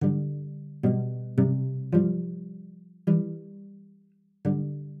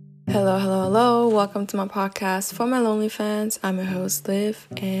Hello, hello, hello. Welcome to my podcast for my lonely fans. I'm your host, Liv,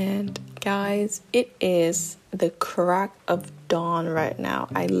 and guys, it is the crack of dawn right now.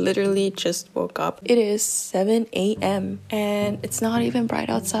 I literally just woke up. It is 7 a.m. and it's not even bright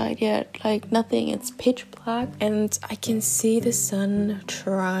outside yet. Like nothing. It's pitch black and I can see the sun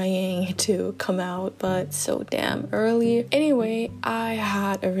trying to come out, but so damn early. Anyway, I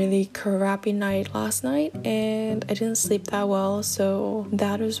had a really crappy night last night and I didn't sleep that well, so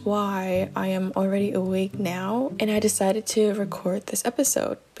that is why I am already awake now, and I decided to record this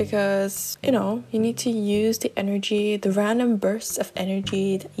episode because, you need to use the energy, the random bursts of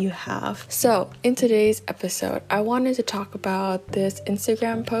energy that you have. So, in today's episode, I wanted to talk about this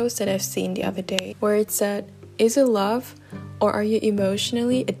Instagram post that I've seen the other day where it said, "Is it love, or are you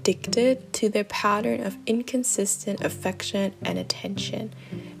emotionally addicted to the pattern of inconsistent affection and attention?"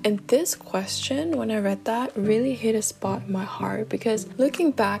 And this question, when I read that, really hit a spot in my heart because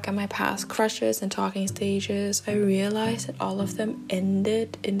looking back at my past crushes and talking stages, I realized that all of them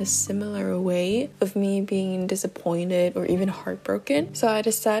ended in a similar way of me being disappointed or even heartbroken. So I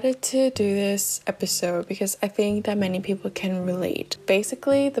decided to do this episode because I think that many people can relate.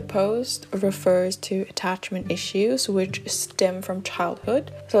 Basically, the post refers to attachment issues which stem from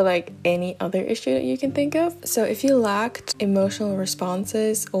childhood. So like any other issue that you can think of. So if you lacked emotional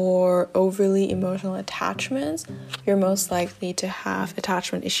responses or overly emotional attachments, you're most likely to have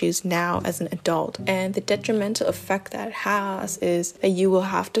attachment issues now as an adult. And the detrimental effect that it has is that you will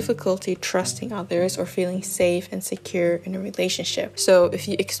have difficulty trusting others or feeling safe and secure in a relationship. So if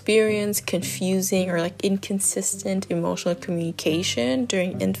you experience confusing or like inconsistent emotional communication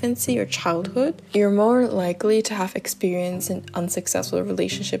during infancy or childhood, you're more likely to have experienced an unsuccessful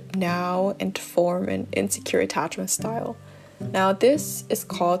relationship now and to form an insecure attachment style. Now, this is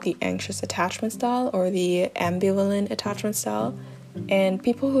called the anxious attachment style or the ambivalent attachment style. And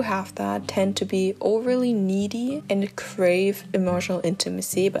people who have that tend to be overly needy and crave emotional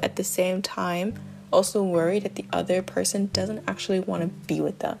intimacy, but at the same time, also worry that the other person doesn't actually want to be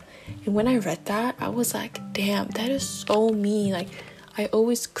with them. And when I read that, I was like, damn, that is so me. Like, I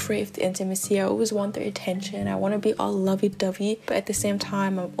always crave the intimacy. I always want their attention. I want to be all lovey-dovey, but at the same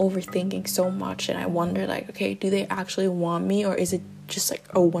time, I'm overthinking so much, and I wonder, like, okay, do they actually want me, or is it just like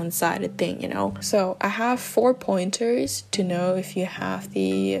a one-sided thing, So I have 4 pointers to know if you have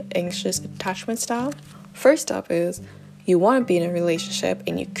the anxious attachment style. First up is you want to be in a relationship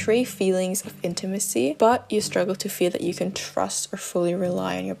and you crave feelings of intimacy, but you struggle to feel that you can trust or fully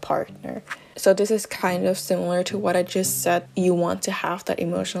rely on your partner. So this is kind of similar to what I just said. You want to have that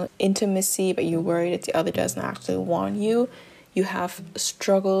emotional intimacy, but you worry that the other doesn't actually want you. You have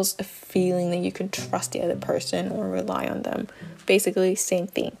struggles of feeling that you can trust the other person or rely on them. Basically, same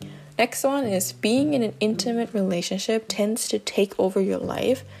thing. Next one is being in an intimate relationship tends to take over your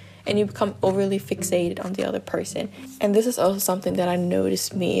life and you become overly fixated on the other person. And this is also something that I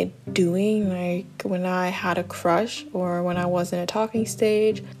noticed me doing, like when I had a crush or when I was in a talking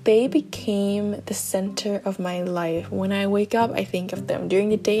stage. They became the center of my life. When I wake up, I think of them. During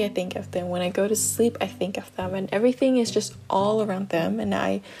the day, I think of them. When I go to sleep, I think of them. And everything is just all around them, and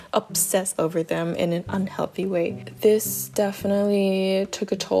I obsess over them in an unhealthy way. This definitely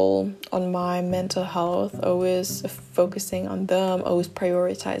took a toll on my mental health, always focusing on them, always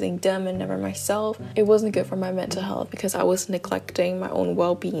prioritizing them and never myself. It wasn't good for my mental health because I was neglecting my own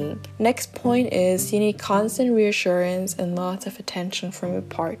well-being. Next point is you need constant reassurance and lots of attention from your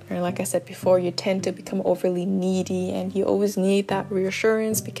partner. Like I said before, you tend to become overly needy and you always need that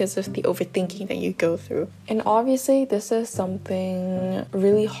reassurance because of the overthinking that you go through. And obviously this is something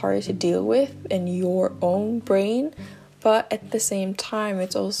really hard to deal with in your own brain, but at the same time,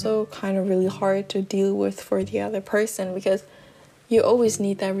 it's also kind of really hard to deal with for the other person because you always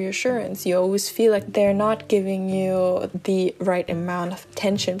need that reassurance. You always feel like they're not giving you the right amount of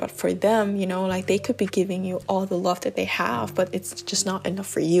attention, but for them, like they could be giving you all the love that they have, but it's just not enough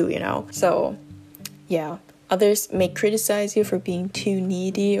for you, So, yeah. Others may criticize you for being too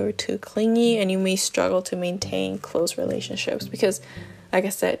needy or too clingy, and you may struggle to maintain close relationships because, like I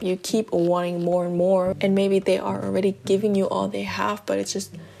said, you keep wanting more and more, and maybe they are already giving you all they have, but it's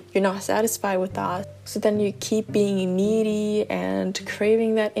just you're not satisfied with that. So then you keep being needy and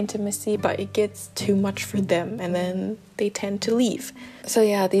craving that intimacy, but it gets too much for them, and then they tend to leave. So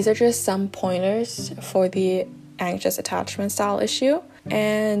yeah, these are just some pointers for the anxious attachment style issue.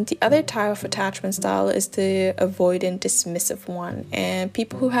 And the other type of attachment style is the avoidant dismissive one. And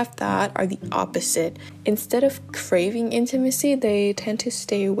people who have that are the opposite. instead of craving intimacy, they tend to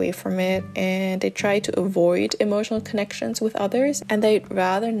stay away from it, and they try to avoid emotional connections with others, and they'd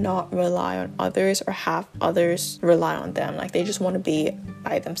rather not rely on others or have others rely on them. Like, they just want to be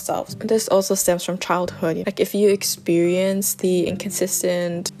by themselves. This also stems from childhood. Like, if you experience the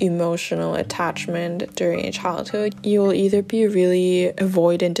inconsistent emotional attachment during your childhood, you will either be really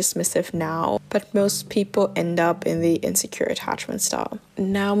avoidant, dismissive now, but most people end up in the insecure attachment style.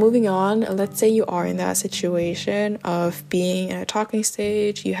 Now, moving on, let's say you are in that situation of being in a talking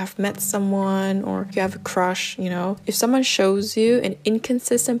stage, you have met someone or you have a crush, if someone shows you an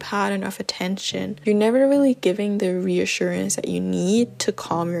inconsistent pattern of attention, you're never really giving the reassurance that you need to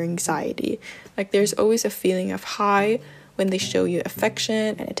calm your anxiety. Like, there's always a feeling of high when they show you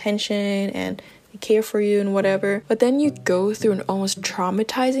affection and attention and they care for you and whatever, but then you go through an almost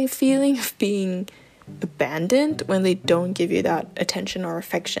traumatizing feeling of being abandoned when they don't give you that attention or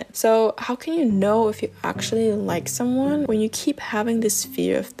affection. So how can you know if you actually like someone when you keep having this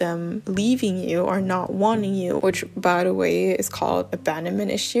fear of them leaving you or not wanting you, which, by the way, is called abandonment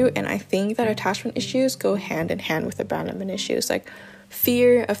issue. And I think that attachment issues go hand in hand with abandonment issues. Like,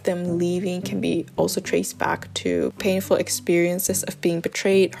 fear of them leaving can be also traced back to painful experiences of being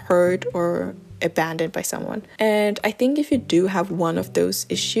betrayed, hurt, or abandoned by someone. And I think if you do have one of those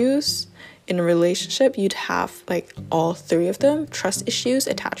issues in a relationship, you'd have like all three of them: trust issues,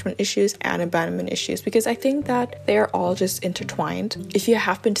 attachment issues, and abandonment issues, because I think that they're all just intertwined. If you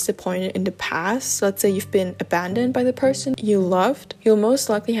have been disappointed in the past, let's say you've been abandoned by the person you loved, you'll most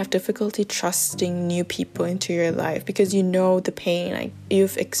likely have difficulty trusting new people into your life because you know the pain. Like,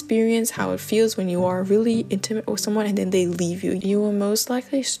 you've experienced how it feels when you are really intimate with someone and then they leave you. You will most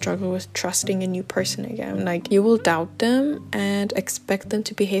likely struggle with trusting a new person again. Like, you will doubt them and expect them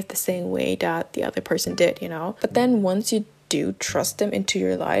to behave the same way that the other person did, But then once you do trust them into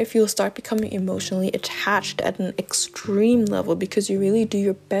your life, you'll start becoming emotionally attached at an extreme level because you really do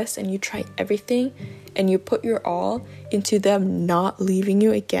your best and you try everything and you put your all into them not leaving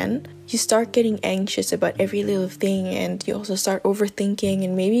you again. You start getting anxious about every little thing, and you also start overthinking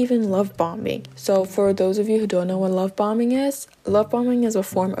and maybe even love bombing. So for those of you who don't know what love bombing is a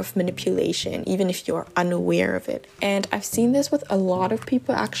form of manipulation, even if you're unaware of it. And I've seen this with a lot of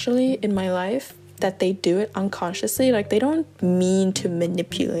people actually in my life, that they do it unconsciously. Like, they don't mean to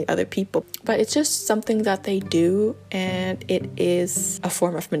manipulate other people, but it's just something that they do, and it is a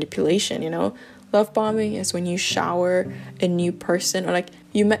form of manipulation. Love bombing is when you shower a new person, or like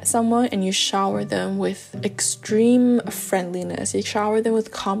you met someone and you shower them with extreme friendliness. You shower them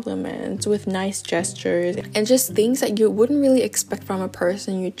with compliments, with nice gestures, and just things that you wouldn't really expect from a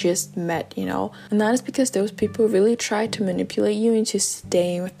person you just met, And that is because those people really try to manipulate you into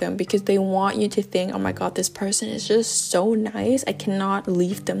staying with them because they want you to think, oh my god, this person is just so nice. I cannot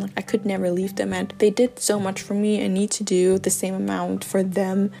leave them. Like, I could never leave them, and they did so much for me. I need to do the same amount for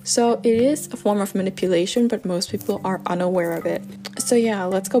them. So it is a form of manipulation, but most people are unaware of it. So yeah,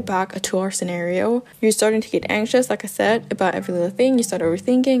 let's go back to our scenario. You're starting to get anxious, like I said, about every little thing. You start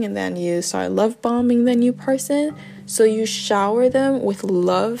overthinking, and then you start love bombing the new person. So you shower them with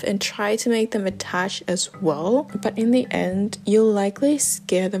love and try to make them attached as well. But in the end, you'll likely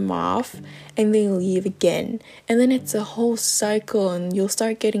scare them off and they leave again. And then it's a whole cycle, and you'll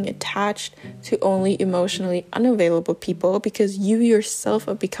start getting attached to only emotionally unavailable people because you yourself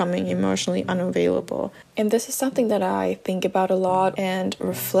are becoming emotionally unavailable. And this is something that I think about a lot and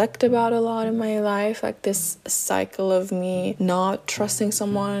reflect about a lot in my life, like this cycle of me not trusting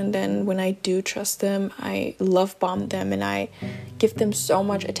someone, and then when I do trust them, I love bomb them and I give them so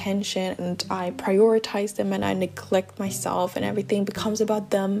much attention and I prioritize them and I neglect myself, and everything becomes about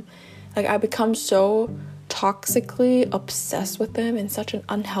them. Like, I become so toxically obsessed with them in such an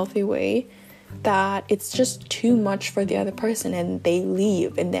unhealthy way that it's just too much for the other person, and they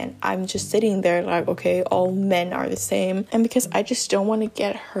leave, and then I'm just sitting there like, okay, all men are the same. And because I just don't want to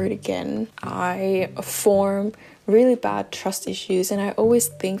get hurt again, I form really bad trust issues. And I always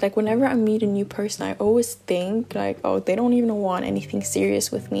think, like, whenever I meet a new person, I always think like, oh, they don't even want anything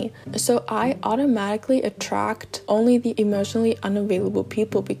serious with me. So I automatically attract only the emotionally unavailable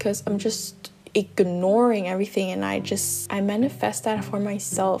people because I'm just ignoring everything, and I manifest that for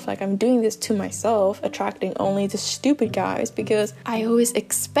myself. Like, I'm doing this to myself, attracting only the stupid guys because I always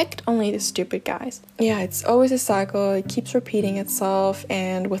expect only the stupid guys. Yeah, it's always a cycle. It keeps repeating itself.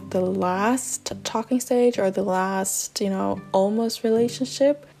 And with the last talking stage, or the last, almost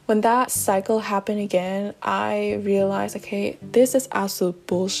relationship, when that cycle happened again, I realized, okay, this is absolute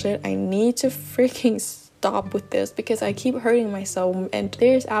bullshit. I need to freaking stop with this because I keep hurting myself, and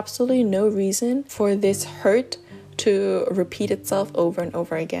there's absolutely no reason for this hurt to repeat itself over and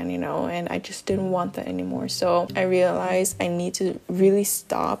over again, and I just didn't want that anymore. So I realized I need to really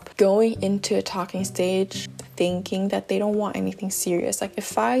stop going into a talking stage thinking that they don't want anything serious. Like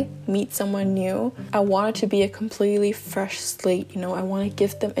if I meet someone new, I want it to be a completely fresh slate, I want to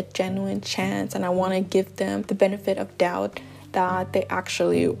give them a genuine chance, and I want to give them the benefit of doubt that they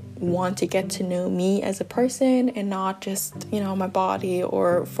actually want to get to know me as a person and not just, my body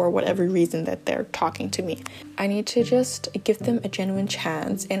or for whatever reason that they're talking to me. I need to just give them a genuine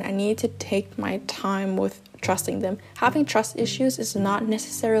chance, and I need to take my time with trusting them. Having trust issues is not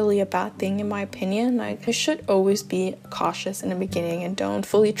necessarily a bad thing in my opinion. Like you should always be cautious in the beginning and don't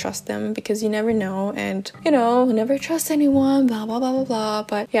fully trust them because you never know, and never trust anyone, blah blah blah blah blah.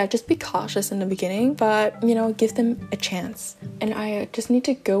 But yeah, just be cautious in the beginning, but give them a chance. And I just need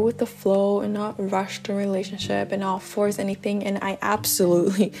to go with the flow and not rush the relationship and not force anything. And I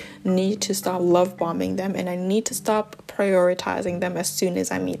absolutely need to stop love bombing them, and I need to stop prioritizing them as soon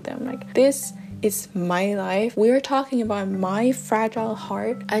as I meet them. Like this is my life. We are talking about my fragile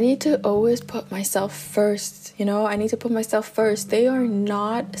heart. I need to always put myself first. I need to put myself first. They are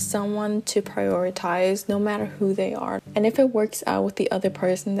not someone to prioritize, no matter who they are. And if it works out with the other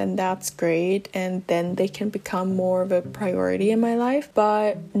person, then that's great, and then they can become more of a priority in my life,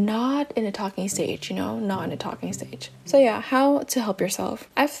 but not in a talking stage, not in a talking stage. So yeah, how to help yourself.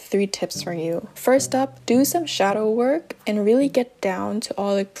 I have 3 tips for you. First up, do some shadow work and really get down to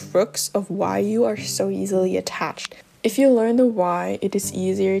all the crux of why you are so easily attached. If you learn the why, it is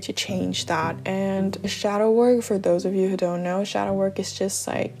easier to change that. And shadow work, for those of you who don't know, shadow work is just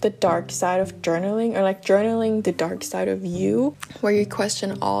like the dark side of journaling, or like journaling the dark side of you, where you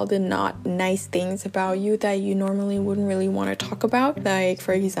question all the not nice things about you that you normally wouldn't really want to talk about. Like,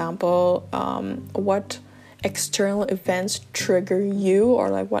 for example, what external events trigger you, or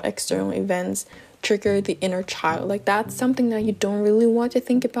like what external events trigger the inner child. Like that's something that you don't really want to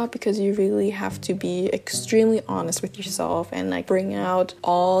think about, because you really have to be extremely honest with yourself and like bring out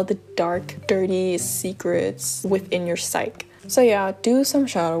all the dark, dirty secrets within your psyche. So yeah, do some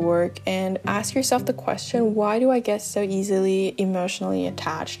shadow work and ask yourself the question, why do I get so easily emotionally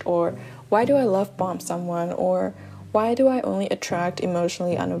attached? Or why do I love bomb someone? Or why do I only attract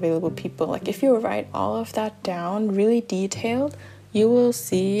emotionally unavailable people? Like if you write all of that down really detailed, you will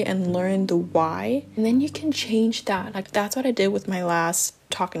see and learn the why, and then you can change that. Like that's what I did with my last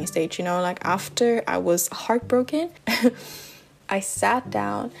talking stage, like after I was heartbroken, I sat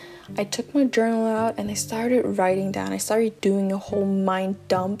down, I took my journal out, and I started writing down. I started doing a whole mind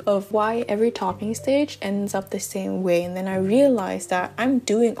dump of why every talking stage ends up the same way. And then I realized that I'm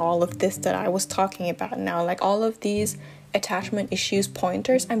doing all of this that I was talking about now, like all of these attachment issues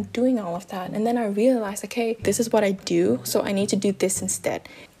pointers, I'm doing all of that. And then I realized, okay, this is what I do, so I need to do this instead.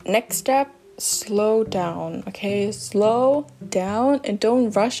 Next step, slow down. Okay, slow down and don't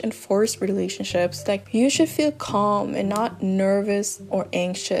rush and force relationships. Like you should feel calm and not nervous or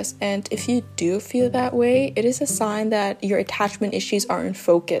anxious. And if you do feel that way, it is a sign that your attachment issues are in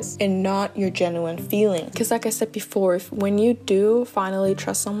focus and not your genuine feeling. Because like I said before, when you do finally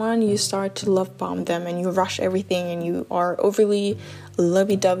trust someone, you start to love bomb them and you rush everything and you are overly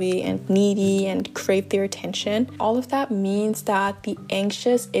lovey-dovey and needy and crave their attention. All of that means that the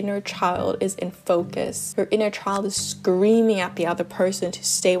anxious inner child is in focus. Your inner child is screaming at the other person to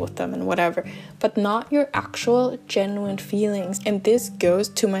stay with them and whatever, but not your actual genuine feelings. And this goes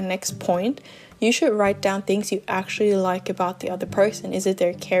to my next point. You should write down things you actually like about the other person. Is it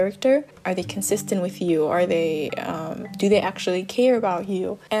their character? Are they consistent with you? Are they, do they actually care about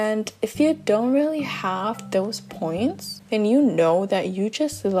you? And if you don't really have those points, then you know that you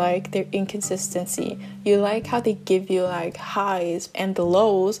just like their inconsistency. You like how they give you like highs and the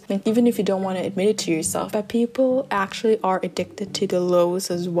lows, like even if you don't want to admit it to yourself. But people actually are addicted to the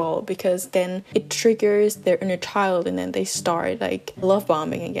lows as well, because then it triggers their inner child and then they start like love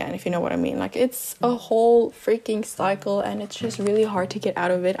bombing again, if you know what I mean. Like it's a whole freaking cycle and it's just really hard to get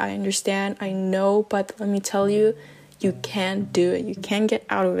out of it. I understand, I know, but let me tell you, you can do it. You can get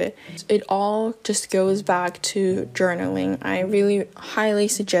out of it. It all just goes back to journaling. I really highly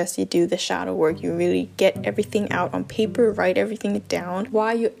suggest you do the shadow work. You really get everything out on paper, write everything down,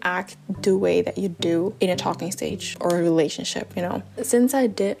 why you act the way that you do in a talking stage or a relationship, Since I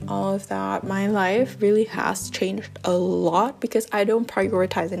did all of that, my life really has changed a lot because I don't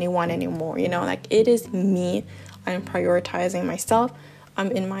prioritize anyone anymore, Like it is me. I'm prioritizing myself. I'm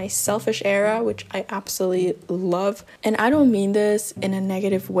in my selfish era, which I absolutely love. And I don't mean this in a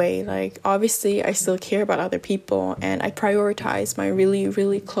negative way. Like, obviously, I still care about other people and I prioritize my really,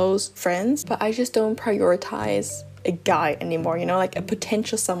 really close friends, but I just don't prioritize a guy anymore, you know, like a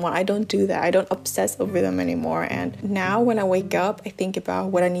potential someone. I don't do that. I don't obsess over them anymore. And now when I wake up, I think about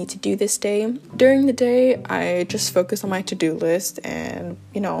what I need to do this day. During the day, I just focus on my to-do list and,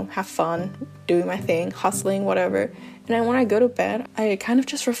 you know, have fun doing my thing, hustling, whatever. And then when I go to bed, I kind of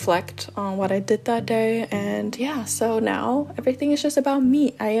just reflect on what I did that day. And yeah, so now everything is just about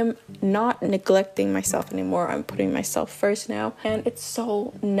me. I am not neglecting myself anymore. I'm putting myself first now. And it's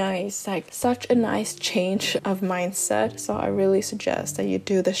so nice, like such a nice change of mindset. So I really suggest that you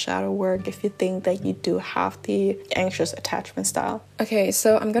do the shadow work if you think that you do have the anxious attachment style. Okay,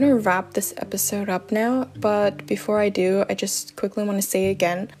 so I'm gonna wrap this episode up now. But before I do, I just quickly want to say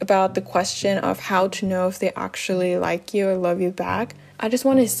again about the question of how to know if they actually like you or love you back. I just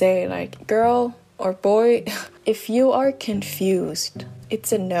want to say, like, girl or boy, if you are confused,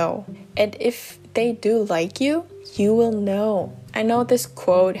 it's a no. And if they do like you, you will know. I know this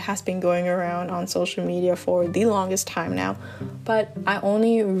quote has been going around on social media for the longest time now, but I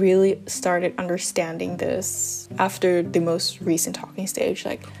only really started understanding this after the most recent talking stage.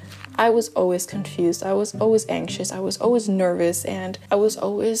 Like, I was always confused, I was always anxious, I was always nervous, and I was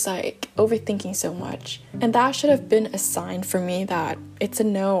always like overthinking so much. And that should have been a sign for me that it's a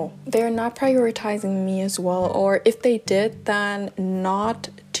no. They're not prioritizing me as well, or if they did, then not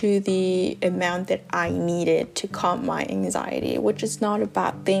to the amount that I needed to calm my anxiety, which is not a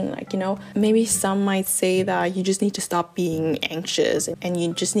bad thing. Like, you know, maybe some might say that you just need to stop being anxious and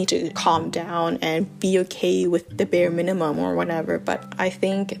you just need to calm down and be okay with the bare minimum or whatever. But I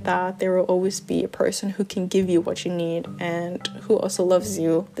think that there will always be a person who can give you what you need and who also loves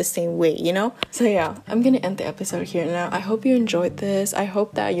you the same way, you know? So yeah, I'm gonna end the episode here now. I hope you enjoyed this. I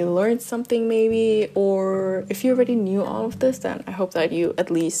hope that you learned something maybe, or if you already knew all of this, then I hope that you at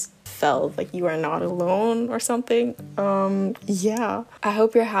least felt like you are not alone or something. Yeah, I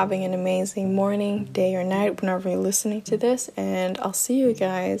hope you're having an amazing morning, day, or night whenever you're listening to this, and I'll see you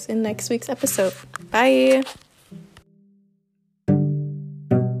guys in next week's episode. Bye.